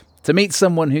first, to meet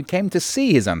someone who came to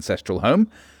see his ancestral home,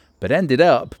 but ended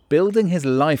up building his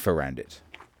life around it.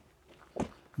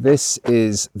 This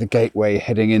is the gateway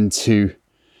heading into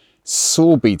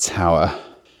Sorby Tower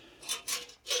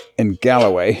in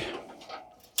Galloway,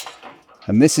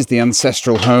 and this is the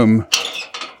ancestral home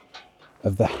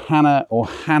of the Hanna or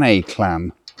Hannay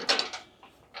clan.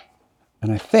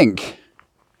 And I think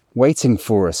waiting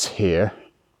for us here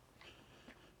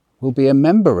will be a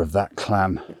member of that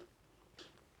clan.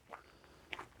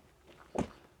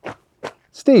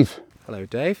 Steve. Hello,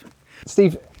 Dave.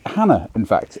 Steve Hanna, in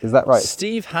fact, is that right?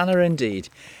 Steve Hanna, indeed.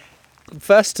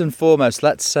 First and foremost,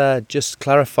 let's just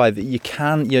clarify that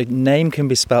your name can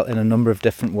be spelt in a number of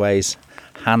different ways.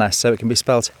 Hanna, so it can be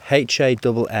spelled Hanna,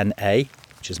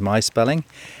 which is my spelling,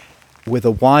 with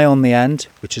a Y on the end,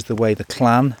 which is the way the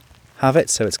clan have it,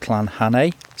 so it's Clan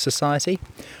Hannay Society,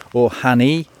 or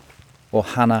Hanny, or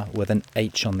Hanna with an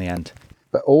H on the end.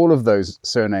 But all of those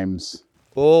surnames,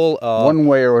 all are one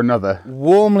way or another,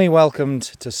 warmly welcomed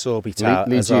to Sorby Tower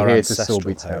leads as you our here to ancestral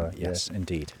Sorby Tower. home. Yes,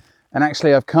 indeed. And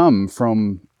actually I've come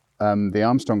from the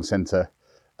Armstrong Centre,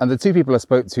 and the two people I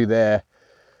spoke to there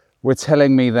were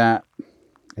telling me that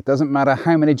it doesn't matter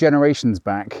how many generations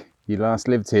back you last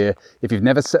lived here, if you've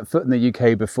never set foot in the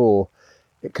UK before,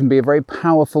 it can be a very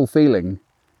powerful feeling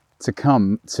to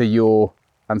come to your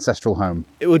ancestral home?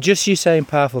 It was just you saying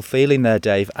powerful feeling there,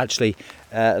 Dave. Actually,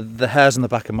 the hairs on the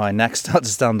back of my neck start to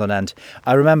stand on end.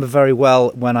 I remember very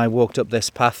well when I walked up this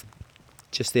path,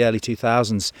 just the early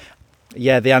 2000s.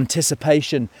 Yeah, the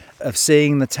anticipation of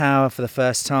seeing the tower for the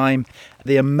first time,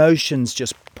 the emotions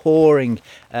just pouring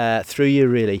through you,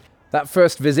 really. That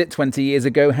first visit 20 years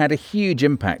ago had a huge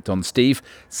impact on Steve,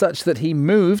 such that he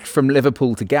moved from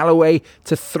Liverpool to Galloway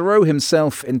to throw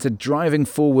himself into driving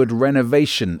forward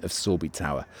renovation of Sorby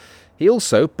Tower. He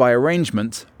also, by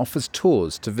arrangement, offers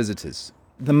tours to visitors.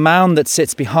 The mound that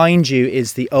sits behind you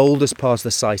is the oldest part of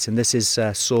the site, and this is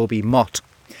Sorby Motte.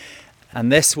 And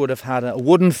this would have had a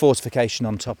wooden fortification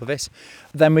on top of it.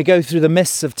 Then we go through the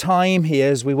mists of time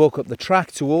here as we walk up the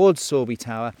track towards Sorby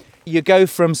Tower. You go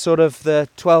from sort of the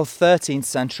 12th, 13th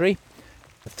century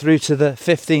through to the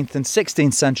 15th and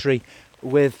 16th century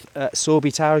with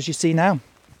Sorby Tower as you see now.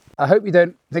 I hope you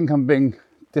don't think I'm being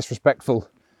disrespectful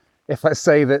if I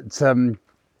say that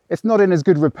it's not in as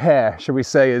good repair, shall we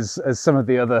say, as some of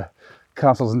the other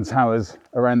castles and towers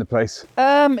around the place.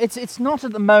 It's not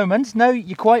at the moment. No,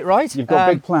 you're quite right. You've got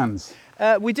big plans.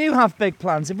 We do have big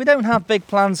plans. If we don't have big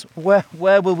plans, where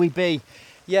will we be?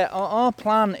 Yeah, our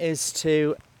plan is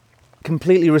to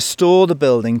completely restore the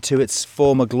building to its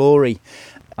former glory.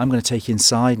 I'm going to take you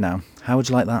inside now. How would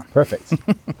you like that? Perfect.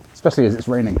 Especially as it's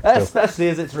raining. Especially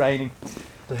as it's raining.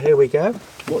 So here we go.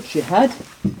 Watch your head.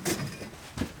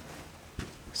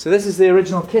 So this is the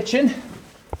original kitchen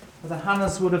where the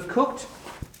Hannahs would have cooked.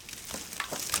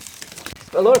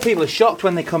 A lot of people are shocked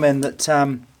when they come in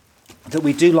that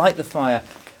we do light the fire.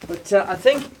 But I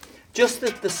think just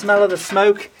the smell of the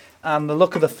smoke and the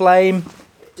look of the flame,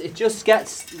 it just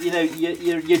gets,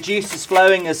 your juices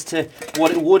flowing as to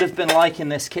what it would have been like in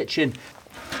this kitchen.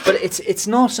 But it's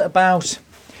not about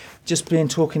just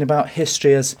talking about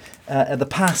history as the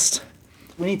past.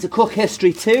 We need to cook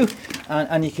history too,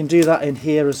 and you can do that in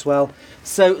here as well.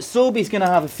 So Sorby's going to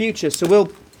have a future, so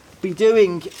we'll be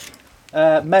doing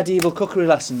medieval cookery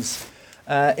lessons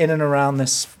in and around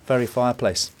this very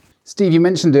fireplace. Steve, you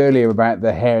mentioned earlier about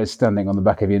the hairs standing on the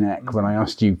back of your neck when I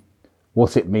asked you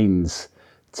what it means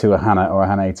to a Hannah or a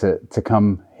Hannah to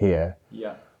come here.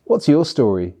 Yeah. What's your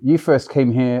story? You first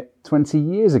came here 20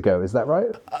 years ago, is that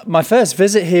right? My first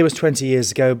visit here was 20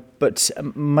 years ago, but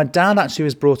my dad actually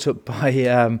was brought up by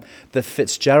the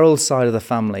Fitzgerald side of the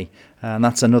family, and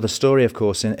that's another story, of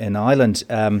course, in Ireland.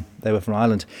 They were from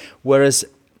Ireland, whereas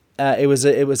we're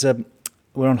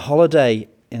on holiday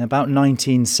in about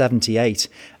 1978,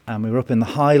 and we were up in the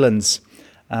Highlands.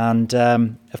 And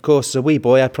of course, as a wee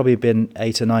boy, I'd probably been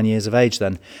 8 or 9 years of age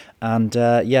then. And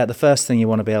the first thing you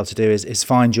want to be able to do is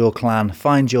find your clan,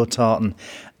 find your tartan.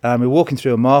 We're walking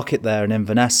through a market there in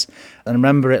Inverness, and I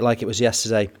remember it like it was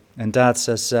yesterday. And Dad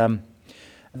says,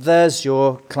 "There's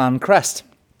your clan crest."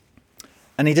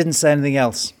 And he didn't say anything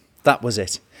else. That was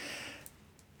it.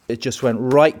 It just went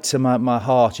right to my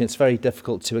heart, and it's very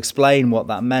difficult to explain what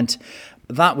that meant.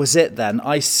 That was it then.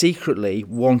 I secretly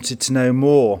wanted to know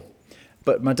more.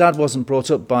 But my dad wasn't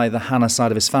brought up by the Hannah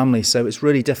side of his family, so it's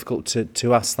really difficult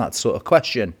to ask that sort of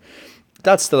question.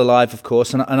 Dad's still alive, of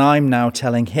course, and I'm now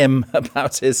telling him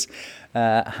about his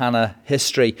Hannah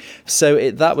history. So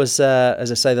that was,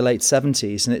 as I say, the late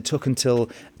 70s, and it took until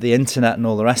the internet and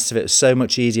all the rest of it. It was so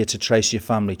much easier to trace your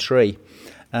family tree.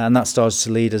 And that started to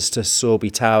lead us to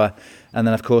Sorby Tower. And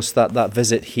then, of course, that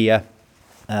visit here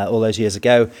all those years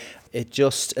ago. It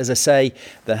just, as I say,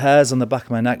 the hairs on the back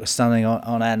of my neck were standing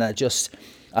on end.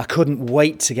 I couldn't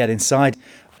wait to get inside.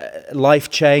 Life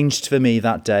changed for me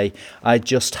that day. I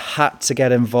just had to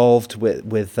get involved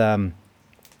with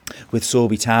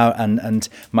Sorby Tower, and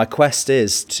my quest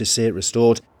is to see it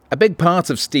restored. A big part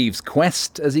of Steve's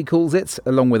quest, as he calls it,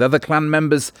 along with other clan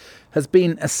members, has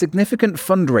been a significant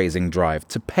fundraising drive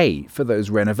to pay for those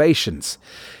renovations,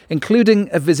 including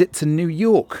a visit to New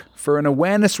York for an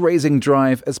awareness-raising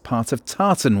drive as part of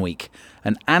Tartan Week,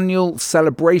 an annual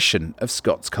celebration of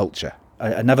Scots culture.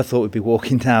 I never thought we'd be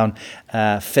walking down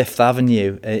Fifth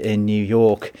Avenue in New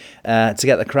York to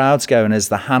get the crowds going as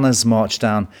the Hannahs marched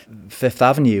down Fifth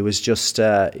Avenue. Was just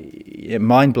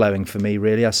mind-blowing for me,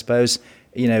 really, I suppose.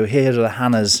 Here are the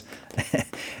Hannahs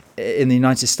in the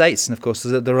United States, and of course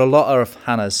there are a lot of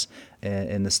Hannahs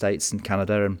in the States and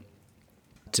Canada, and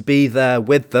to be there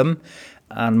with them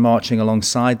and marching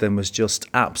alongside them was just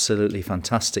absolutely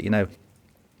fantastic.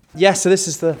 So this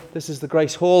is the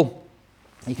Great Hall.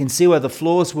 You can see where the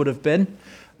floors would have been.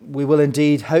 We will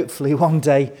indeed, hopefully one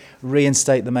day,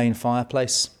 reinstate the main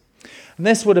fireplace. And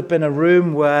this would have been a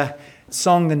room where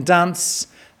song and dance,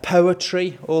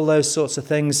 poetry, all those sorts of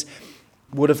things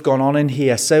would have gone on in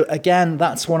here. So again,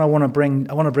 that's what I want to bring.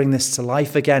 I want to bring this to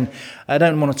life again. I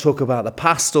don't want to talk about the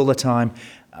past all the time.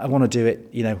 I want to do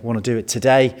it, want to do it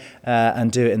today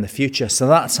and do it in the future. So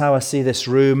that's how I see this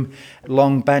room.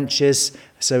 Long benches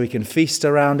so we can feast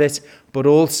around it, but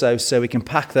also so we can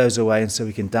pack those away and so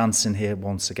we can dance in here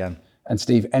once again. And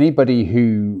Steve, anybody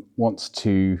who wants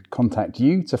to contact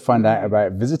you to find out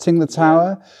about visiting the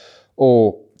tower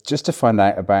or just to find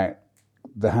out about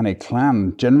the Hannay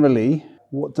clan generally,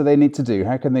 what do they need to do?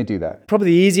 How can they do that?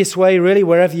 Probably the easiest way, really,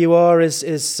 wherever you are, is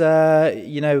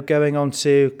going on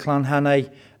to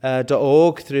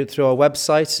clanhannay.org through our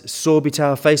website, Sorby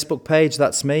Tower Facebook page.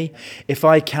 That's me. If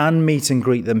I can meet and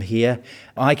greet them here,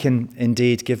 I can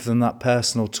indeed give them that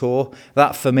personal tour.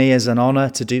 That for me is an honour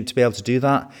to be able to do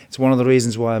that. It's one of the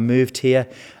reasons why I moved here.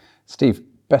 Steve,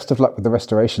 best of luck with the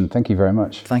restoration. Thank you very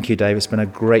much. Thank you, Dave. It's been a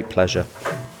great pleasure.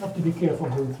 You have to be careful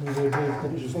going through there,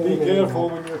 Dave. Just be careful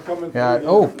when you're coming Yeah. through.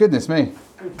 Oh, goodness me.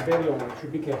 It's very old, so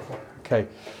be careful. Okay.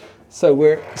 So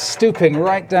we're stooping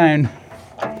right down.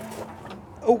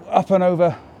 Oh, up and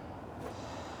over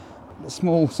a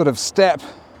small sort of step.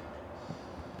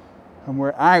 And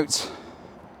we're out.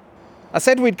 I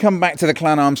said we'd come back to the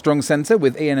Clan Armstrong Centre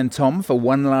with Ian and Tom for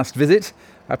one last visit.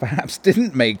 I perhaps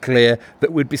didn't make clear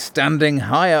that we'd be standing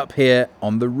high up here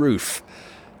on the roof.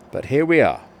 But here we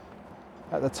are.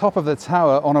 At the top of the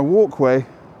tower on a walkway.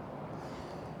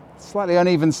 Slightly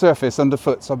uneven surface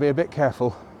underfoot, so I'll be a bit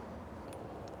careful.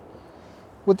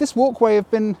 Would this walkway have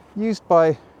been used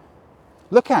by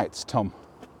lookouts, Tom?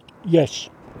 Yes,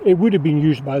 it would have been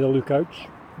used by the lookouts,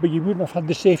 but you wouldn't have had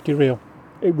the safety rail.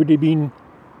 It would have been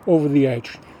over the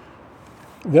edge.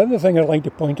 The other thing I'd like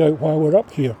to point out while we're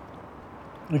up here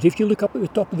is if you look up at the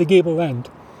top of the gable end,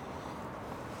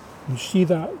 you see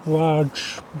that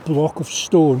large block of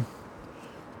stone.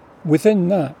 Within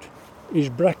that is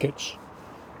brackets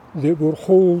that will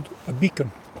hold a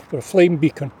beacon, or a flame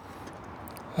beacon,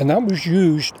 and that was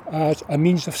used as a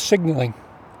means of signalling.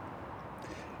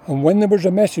 And when there was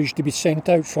a message to be sent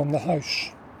out from the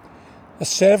house, a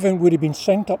servant would have been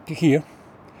sent up to here.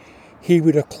 He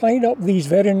would have climbed up these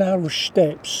very narrow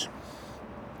steps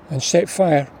and set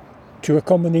fire to a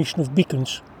combination of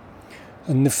beacons,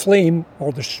 and the flame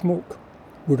or the smoke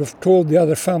would have told the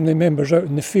other family members out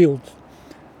in the field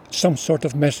some sort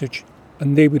of message,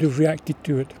 and they would have reacted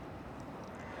to it.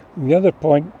 And the other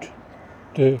point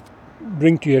to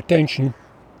bring to your attention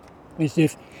is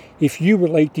if you would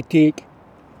like to take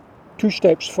 2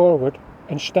 steps forward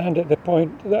and stand at the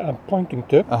point that I'm pointing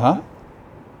to,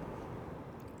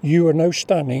 you are now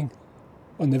standing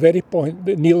on the very point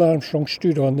that Neil Armstrong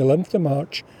stood on the 11th of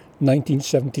March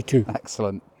 1972.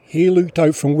 Excellent. He looked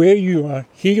out from where you are,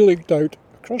 he looked out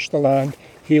across the land,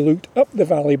 he looked up the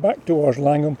valley back towards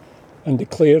Langham and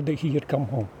declared that he had come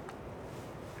home.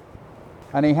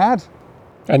 And he had?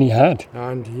 And he had.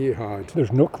 And he had.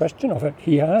 There's no question of it,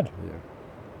 he had. Yeah.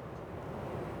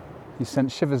 You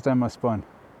sent shivers down my spine.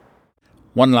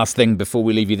 One last thing before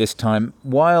we leave you this time.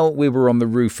 While we were on the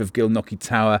roof of Gilnockie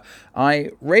Tower,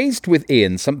 I raised with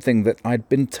Ian something that I'd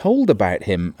been told about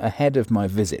him ahead of my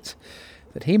visit.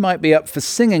 That he might be up for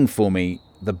singing for me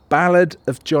the Ballad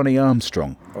of Johnny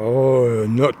Armstrong. Oh,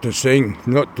 not to sing.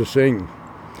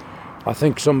 I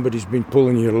think somebody's been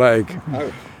pulling your leg.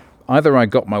 Either I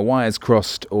got my wires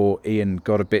crossed or Ian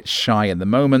got a bit shy in the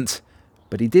moment,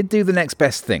 but he did do the next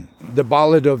best thing. The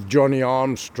Ballad of Johnny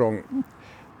Armstrong.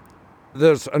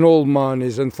 There's an old man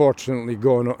who's unfortunately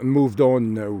moved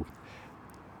on now.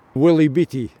 Willie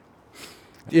Beattie.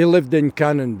 He lived in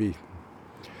Canonby.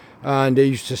 And he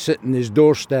used to sit in his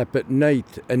doorstep at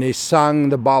night and he sang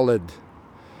the ballad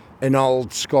in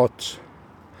Old Scots.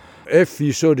 If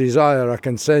you so desire, I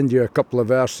can send you a couple of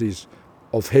verses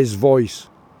of his voice.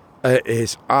 It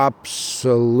is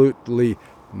absolutely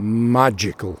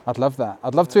magical. I'd love that.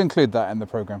 I'd love to include that in the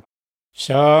programme.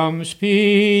 Some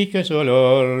speak as all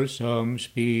old, some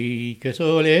speak as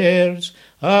all airs,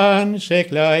 and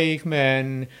sick like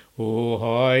men, o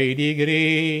high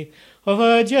degree of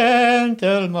a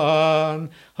gentleman.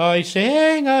 I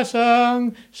sing a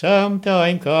song,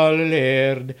 sometime called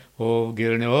Laird of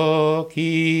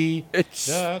Gilnockie. It's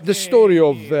the story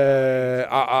of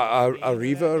a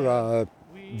river, a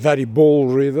very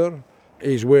bold river,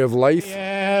 his way of life. The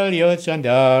Elliots and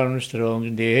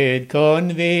Armstrongs did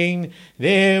convene,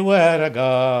 they were a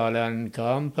gallant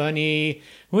company.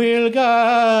 We'll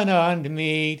go and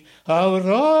meet our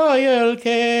royal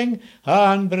king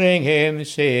and bring him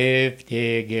safe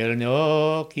to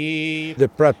Gilnockie. The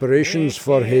preparations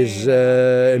for his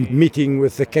meeting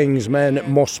with the king's men at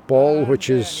Mossball, which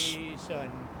is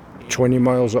 20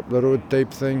 miles up the road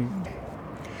type thing.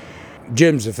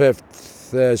 James V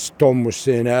Smith, as Tom was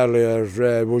saying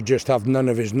earlier, would just have none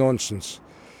of his nonsense.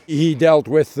 He dealt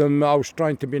with them. I was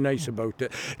trying to be nice about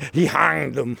it. He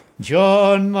hanged them.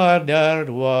 John murdered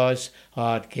was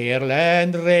at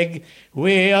Caerlandrig,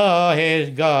 we are his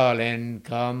gallant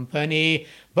company,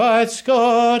 but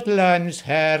Scotland's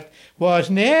heart was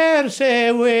ne'er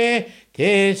sae way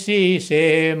to see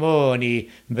sae mony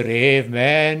brave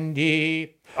men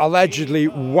die. Allegedly,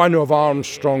 one of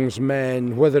Armstrong's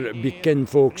men, whether it be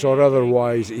kinfolks or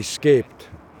otherwise, escaped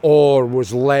or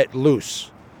was let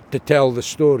loose to tell the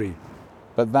story.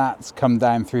 But that's come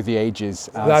down through the ages.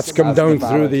 That's come down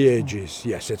through the ages.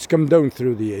 Yes, it's come down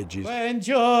through the ages. When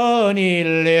Johnny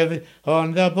lived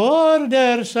on the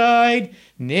border side,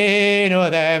 none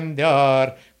of them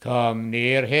dare come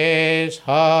near his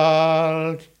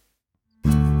heart.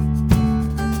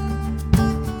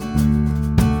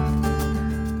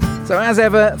 So as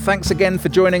ever, thanks again for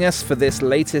joining us for this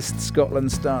latest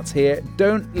Scotland Starts Here.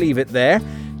 Don't leave it there.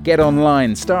 Get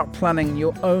online, start planning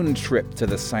your own trip to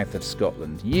the south of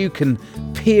Scotland. You can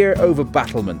peer over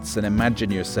battlements and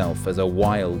imagine yourself as a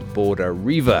wild border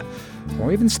reiver,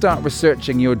 or even start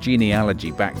researching your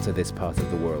genealogy back to this part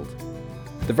of the world.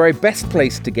 The very best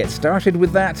place to get started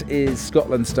with that is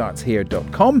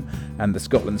scotlandstartshere.com and the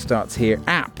Scotland Starts Here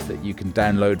app that you can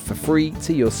download for free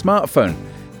to your smartphone.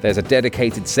 There's a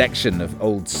dedicated section of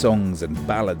old songs and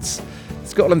ballads.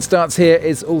 Scotland Starts Here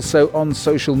is also on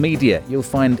social media. You'll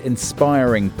find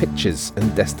inspiring pictures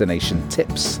and destination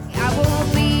tips. I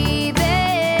won't be there.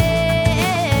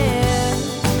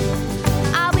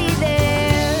 I'll be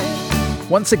there.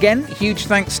 Once again, huge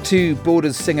thanks to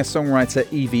Borders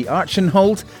singer-songwriter Evie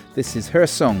Archenhold. This is her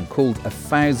song called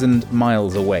 1,000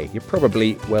 Miles Away. You're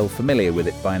probably well familiar with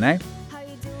it by now.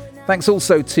 Thanks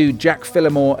also to Jack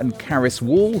Phillimore and Caris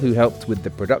Wall, who helped with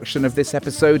the production of this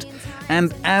episode.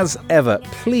 And as ever,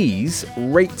 please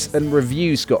rate and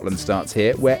review Scotland Starts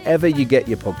Here wherever you get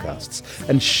your podcasts,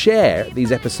 and share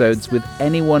these episodes with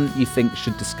anyone you think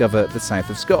should discover the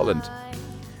south of Scotland.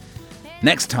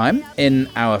 Next time, in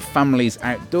our Families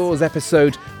Outdoors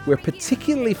episode, we're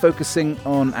particularly focusing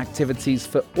on activities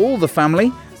for all the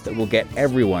family that will get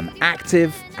everyone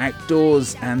active,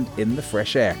 outdoors and in the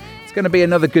fresh air. It's going to be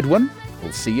another good one.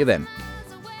 We'll see you then.